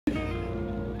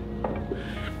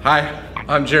Hi,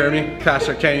 I'm Jeremy,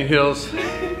 pastor at Canyon Hills.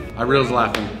 I reel's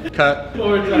laughing. Cut.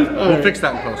 We'll fix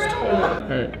that in post.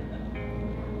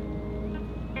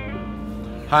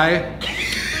 Hi.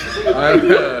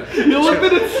 You looked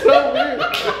at it so weird.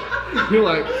 You're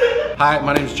like, hi,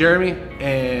 my name's Jeremy,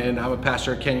 and I'm a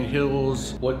pastor at Canyon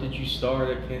Hills. what did you start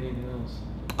at Canyon Hills?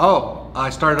 Oh, I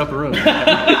started Upperroom.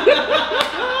 Yeah.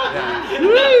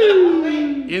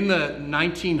 In the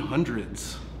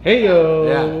 1900s. Hey yo.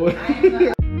 Yeah.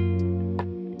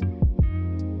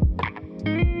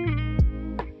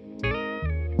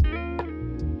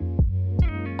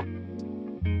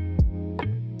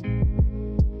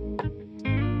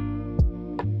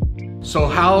 So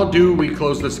how do we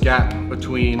close this gap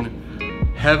between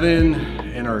heaven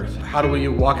and earth? How do we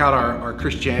walk out our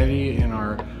Christianity and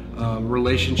our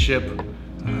relationship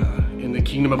in the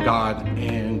kingdom of God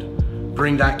and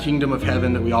bring that kingdom of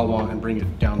heaven that we all want and bring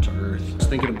it down to earth? I was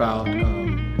thinking about,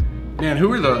 man,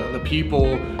 who are the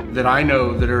people that I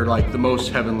know that are like the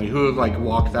most heavenly, who have like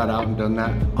walked that out and done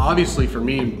that? Obviously for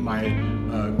me, my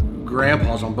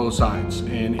grandpa's on both sides,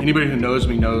 and anybody who knows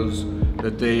me knows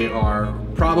that they are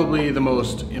probably the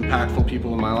most impactful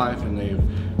people in my life, and they've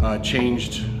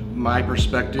changed my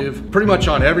perspective pretty much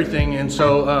on everything. And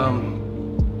so,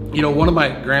 you know, one of my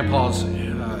grandpas,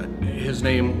 his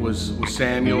name was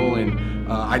Samuel, and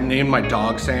I named my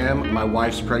dog Sam. My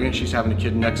wife's pregnant, she's having a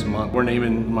kid next month. We're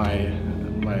naming my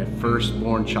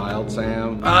firstborn child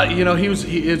Sam. You know,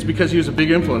 it's because he was a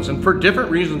big influence, and for different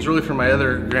reasons really from my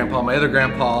other grandpa. My other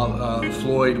grandpa,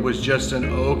 Floyd, was just an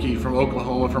Okie from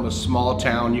Oklahoma, from a small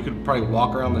town. You could probably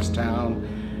walk around this town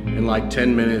in like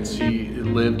 10 minutes. He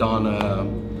lived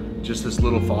on just this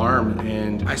little farm,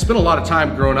 and I spent a lot of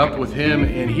time growing up with him,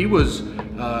 and he was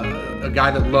a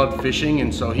guy that loved fishing,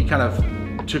 and so he kind of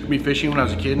took me fishing when I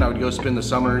was a kid, and I would go spend the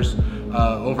summers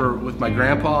over with my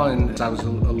grandpa. And I was a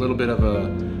little bit of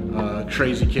a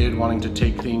crazy kid wanting to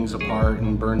take things apart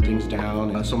and burn things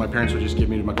down. So my parents would just give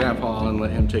me to my grandpa and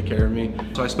let him take care of me.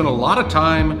 So I spent a lot of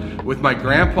time with my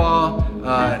grandpa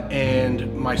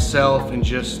and myself, and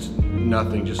just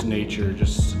nothing, just nature,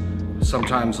 just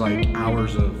sometimes like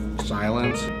hours of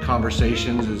silence,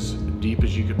 conversations as deep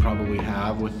as you could probably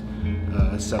have with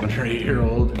a 7 or 8 year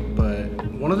old. But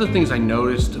one of the things I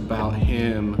noticed about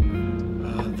him,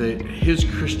 that his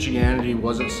Christianity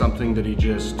wasn't something that he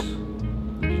just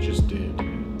did.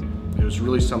 It was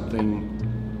really something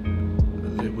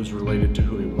that was related to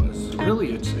who he was.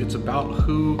 Really, it's about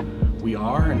who we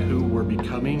are and who we're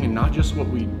becoming, and not just what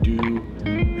we do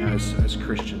as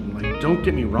Christian. Like, don't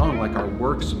get me wrong, like our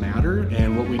works matter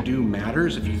and what we do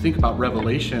matters. If you think about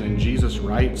Revelation, and Jesus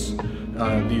writes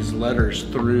these letters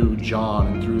through John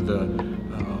and through the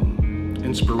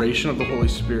inspiration of the Holy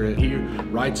Spirit. He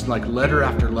writes like letter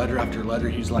after letter after letter.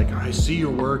 He's like, I see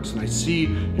your works and I see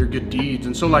your good deeds.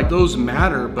 And so like those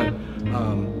matter, but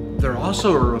they're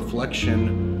also a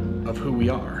reflection of who we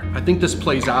are. I think this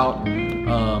plays out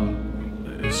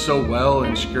so well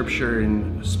in Scripture,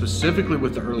 and specifically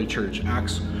with the early church.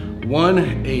 Acts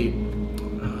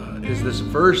 1:8 is this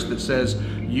verse that says,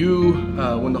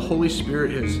 when the Holy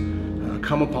Spirit has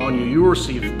come upon you, you will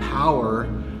receive power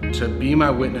to be my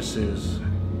witnesses,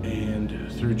 and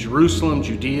through Jerusalem,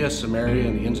 Judea, Samaria,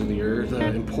 and the ends of the earth. The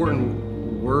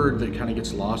important word that kind of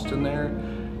gets lost in there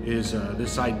is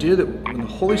this idea that when the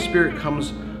Holy Spirit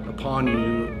comes upon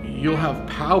you, you'll have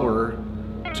power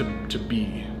to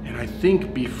be. And I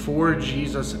think before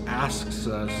Jesus asks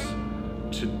us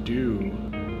to do,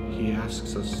 he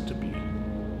asks us to be.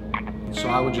 So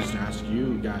I would just ask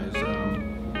you guys,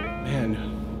 man,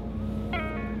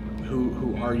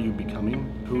 who are you becoming?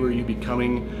 Who are you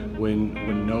becoming when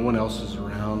no one else is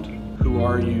around? Who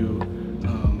are you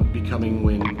becoming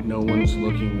when no one's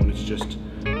looking, when it's just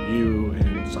you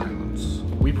and silence?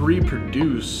 We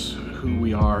reproduce who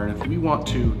we are, and if we want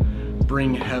to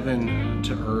bring heaven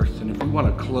to earth, and if we want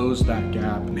to close that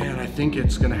gap, man, I think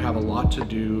it's going to have a lot to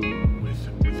do with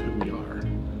who we are,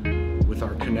 with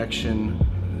our connection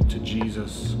to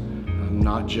Jesus,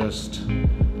 not just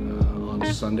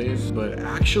Sundays, but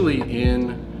actually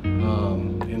in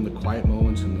the quiet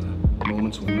moments and the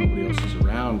moments when nobody else is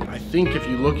around. I think if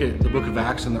you look at the book of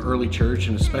Acts and the early church,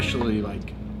 and especially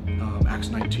like Acts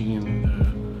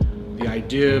 19, the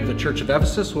idea of the church of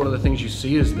Ephesus, one of the things you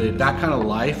see is that kind of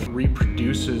life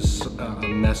reproduces a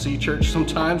messy church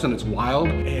sometimes, and it's wild.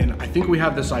 And I think we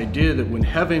have this idea that when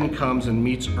heaven comes and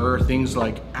meets earth, things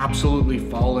like absolutely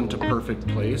fall into perfect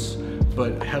place.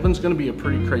 But heaven's gonna be a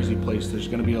pretty crazy place. There's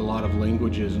gonna be a lot of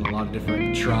languages and a lot of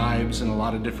different tribes and a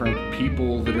lot of different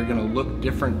people that are gonna look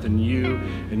different than you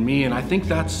and me. And I think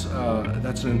that's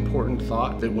an important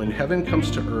thought, that when heaven comes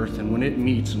to earth and when it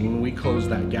meets and when we close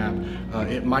that gap,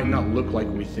 it might not look like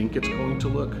we think it's going to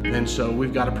look. And so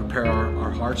we've got to prepare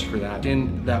our hearts for that.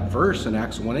 In that verse in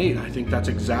Acts 1:8, I think that's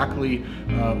exactly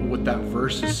what that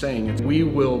verse is saying. It's, we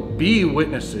will be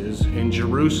witnesses in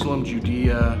Jerusalem,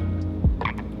 Judea,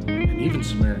 and even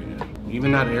Samaria.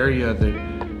 Even that area that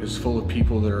is full of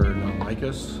people that are not like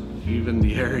us, even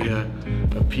the area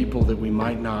of people that we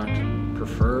might not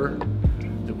prefer,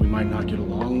 that we might not get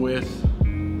along with,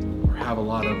 or have a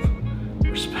lot of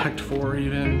respect for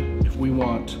even. If we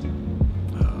want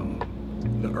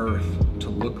the earth to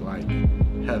look like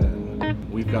heaven,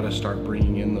 we've got to start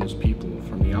bringing in those people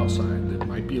from the outside that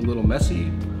might be a little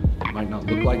messy, might not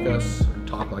look like us, or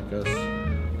talk like us,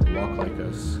 or walk like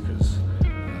us, because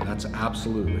that's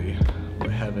absolutely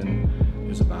what heaven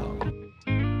is about.